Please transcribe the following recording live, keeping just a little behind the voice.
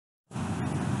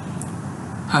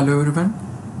Hello everyone,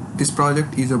 this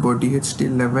project is about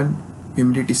DHT11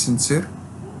 humidity sensor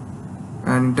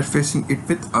and interfacing it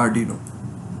with Arduino.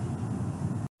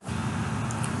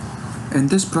 In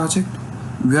this project,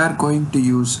 we are going to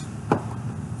use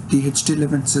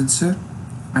DHT11 sensor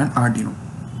and Arduino.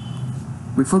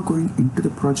 Before going into the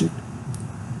project,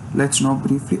 let's know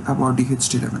briefly about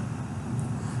DHT11.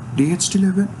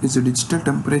 DHT11 is a digital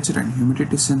temperature and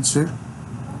humidity sensor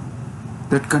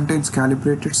that contains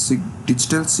calibrated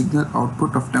digital signal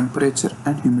output of temperature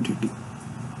and humidity.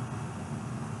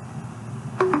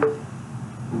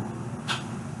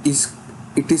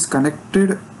 It is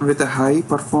connected with a high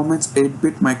performance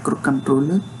 8-bit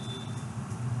microcontroller,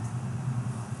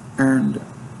 and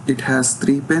it has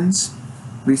 3 pins: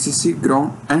 VCC,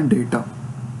 ground and data.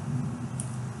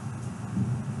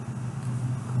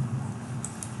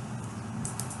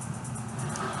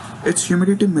 Its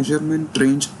humidity measurement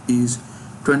range is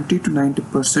 20 to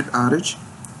 90% RH.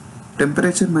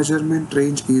 Temperature measurement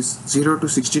range is 0 to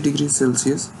 60 degrees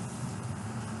Celsius.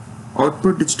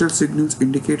 Output digital signals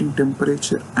indicating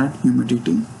temperature and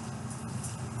humidity.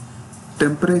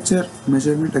 Temperature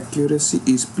measurement accuracy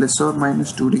is plus or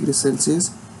minus 2 degrees Celsius.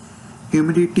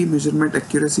 Humidity measurement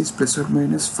accuracy is plus or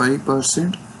minus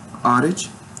 5% RH.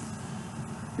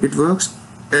 It works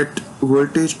at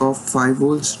voltage of 5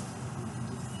 volts.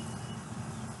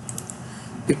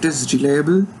 It is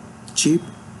reliable, cheap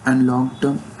and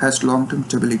has long-term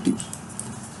stability.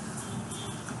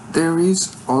 There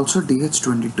is also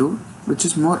DH22, which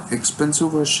is more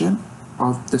expensive version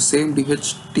of the same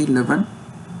DHT11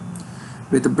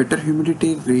 with a better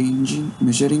humidity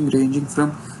measuring ranging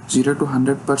from 0 to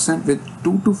 100% with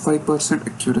 2 to 5%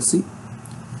 accuracy,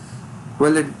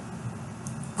 while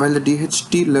the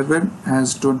DHT11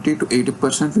 has 20 to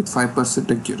 80% with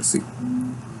 5% accuracy.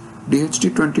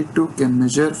 DHT22 can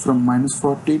measure from minus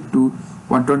 40 to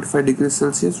 125 degrees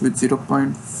Celsius with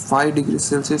 0.5 degrees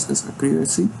Celsius as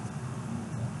accuracy,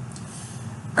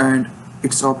 and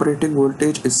its operating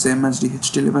voltage is same as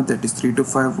DHT11, that is 3 to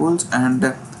 5 volts,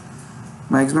 and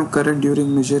maximum current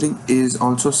during measuring is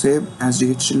also same as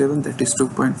DHT11, that is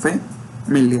 2.5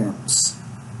 milliamps.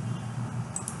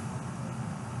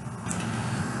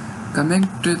 Coming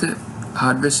to the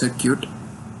hardware circuit,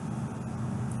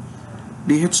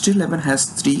 DHT11 has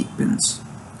 3 pins: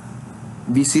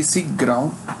 VCC,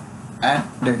 ground and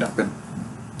data pin.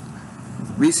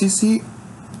 VCC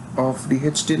of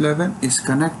DHT11 is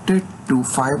connected to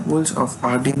 5 volts of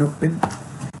Arduino pin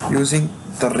using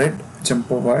the red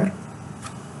jumper wire,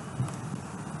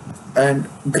 and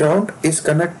ground is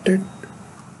connected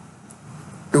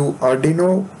to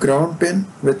Arduino ground pin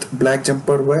with black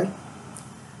jumper wire,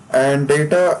 and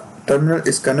data terminal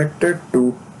is connected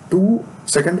to 2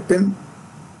 second pin,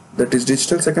 that is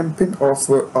digital second pin of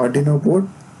Arduino board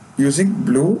using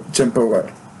blue jumper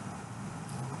wire.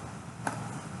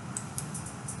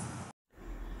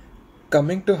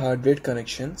 Coming to hardware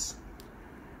connections,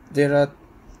 there are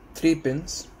 3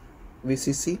 pins: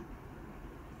 VCC,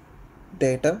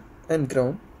 data and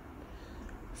ground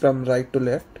from right to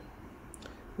left.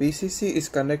 VCC is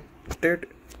connected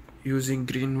using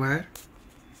green wire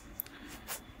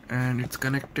and it's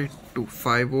connected to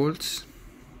 5 volts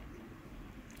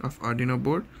of Arduino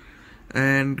board,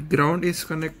 and ground is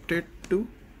connected to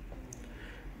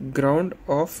ground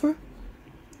of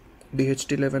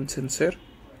DHT11 sensor,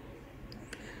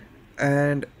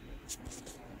 and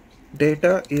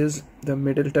data is the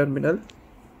middle terminal.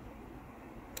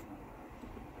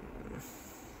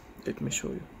 Let me show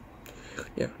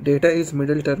you. Data is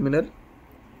middle terminal,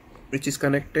 which is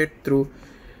connected through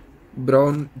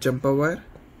brown jumper wire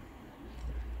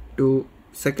to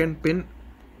second pin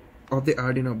of the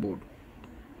Arduino board.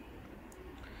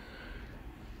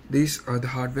 These are the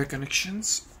hardware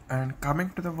connections, and coming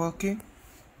to the working,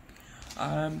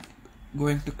 I am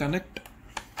going to connect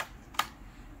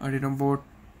Arduino board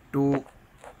to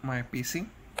my PC.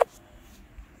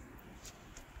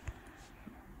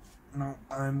 Now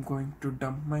I am going to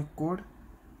dump my code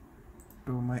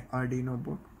to my Arduino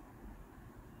board.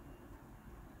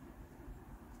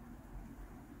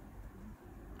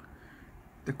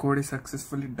 The code is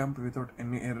successfully dumped without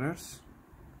any errors,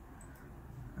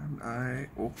 and I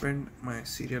opened my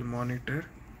serial monitor,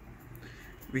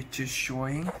 which is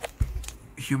showing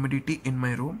humidity in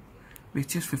my room,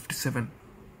 which is 57.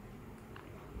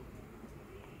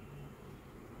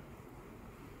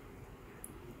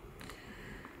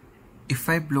 If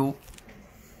I blow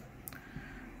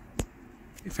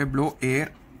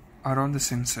air around the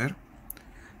sensor,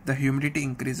 the humidity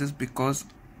increases because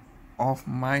of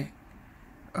my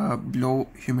blow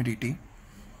humidity.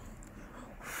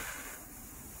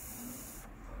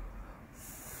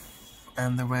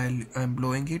 and the value, I'm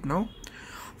blowing it now,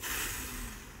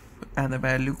 and the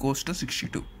value goes to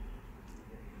 62,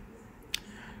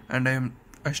 and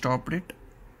I stopped it,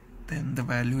 then the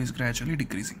value is gradually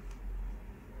decreasing.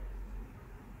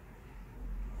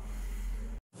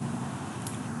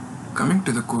 Coming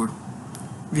to the code,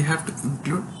 we have to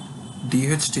include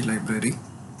DHT library.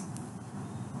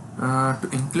 To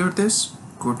include this,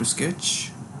 go to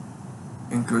Sketch,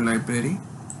 include library,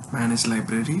 manage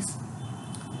libraries,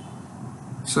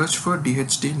 search for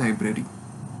DHT library.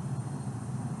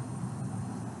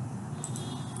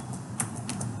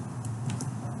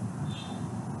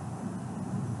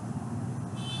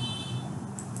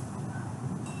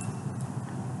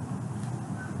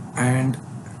 And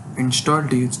install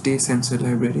DHT sensor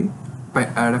library by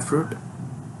Adafruit.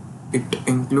 It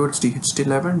includes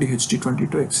DHT11,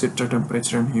 DHT22, etc.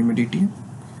 temperature and humidity.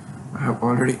 I have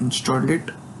already installed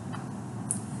it,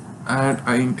 and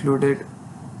I included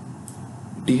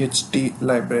DHT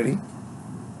library,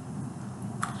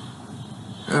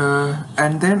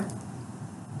 and then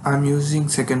I'm using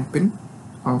second pin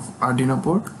of Arduino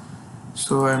board,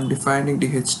 so I'm defining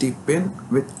DHT pin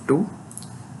with 2,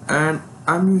 and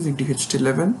I'm using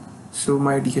DHT11, so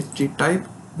my DHT type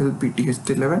will be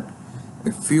DHT11.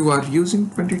 If you are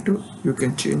using 22, you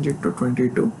can change it to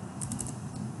 22.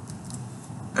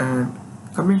 And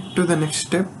coming to the next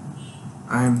step,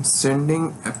 I am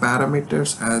sending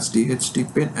parameters as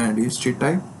DHT pin and DHT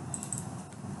type.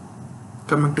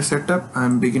 Coming to setup, I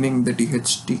am beginning the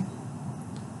DHT.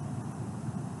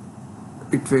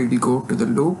 It will go to the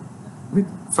loop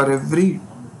for every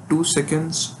 2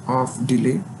 seconds of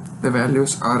delay. The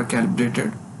values are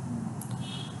calibrated.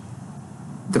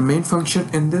 The main function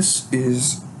in this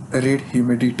is read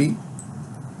humidity.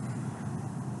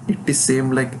 It is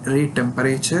same like read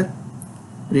temperature.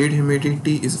 Read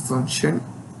humidity is a function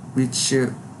which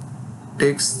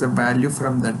takes the value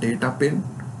from the data pin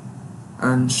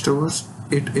and stores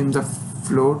it in the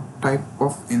float type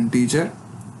of integer.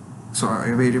 So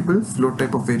a variable, float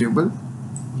type of variable.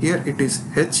 Here it is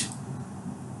h.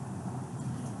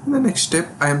 In the next step,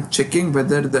 I am checking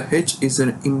whether the h is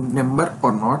an in number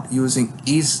or not using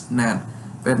is_nan,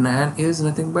 where nan is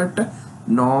nothing but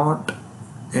not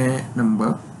a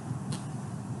number.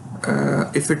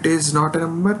 If it is not a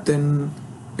number, then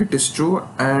it is true,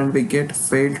 and we get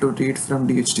fail to read from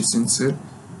DHT sensor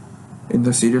in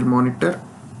the serial monitor,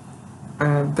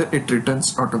 and then it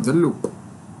returns out of the loop.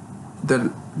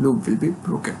 The loop will be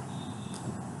broken.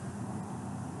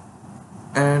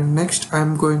 And next I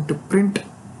am going to print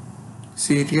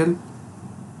serial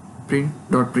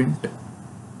print.print,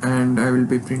 and I will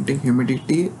be printing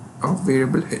humidity of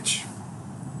variable h.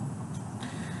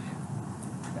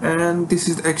 And this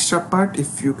is the extra part.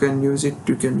 If you can use it,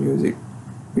 you can use it.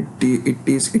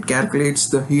 It calculates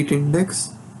the heat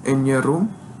index in your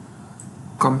room.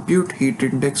 Compute heat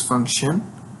index function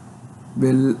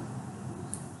will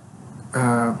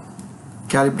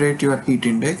calibrate your heat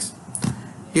index.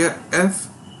 Here F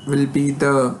will be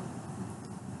the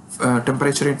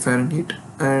temperature in Fahrenheit,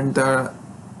 and the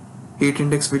heat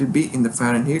index will be in the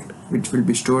Fahrenheit, which will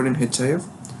be stored in HIF.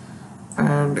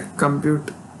 And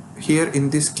compute here, in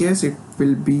this case it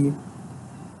will be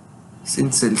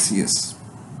in Celsius.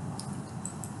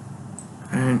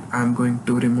 And I'm going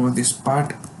to remove this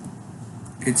part.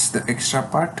 It's the extra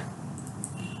part,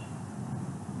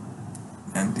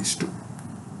 and these two.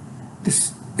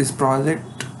 This is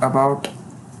project about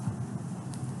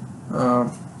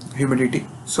humidity,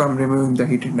 so I'm removing the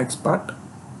heat index part,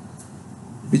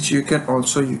 which you can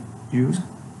also use,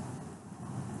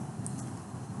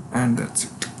 and that's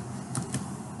it.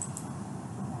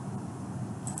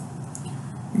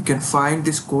 You can find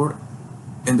this code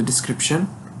in the description.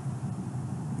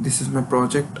 This is my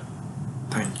project.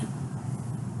 Thank you.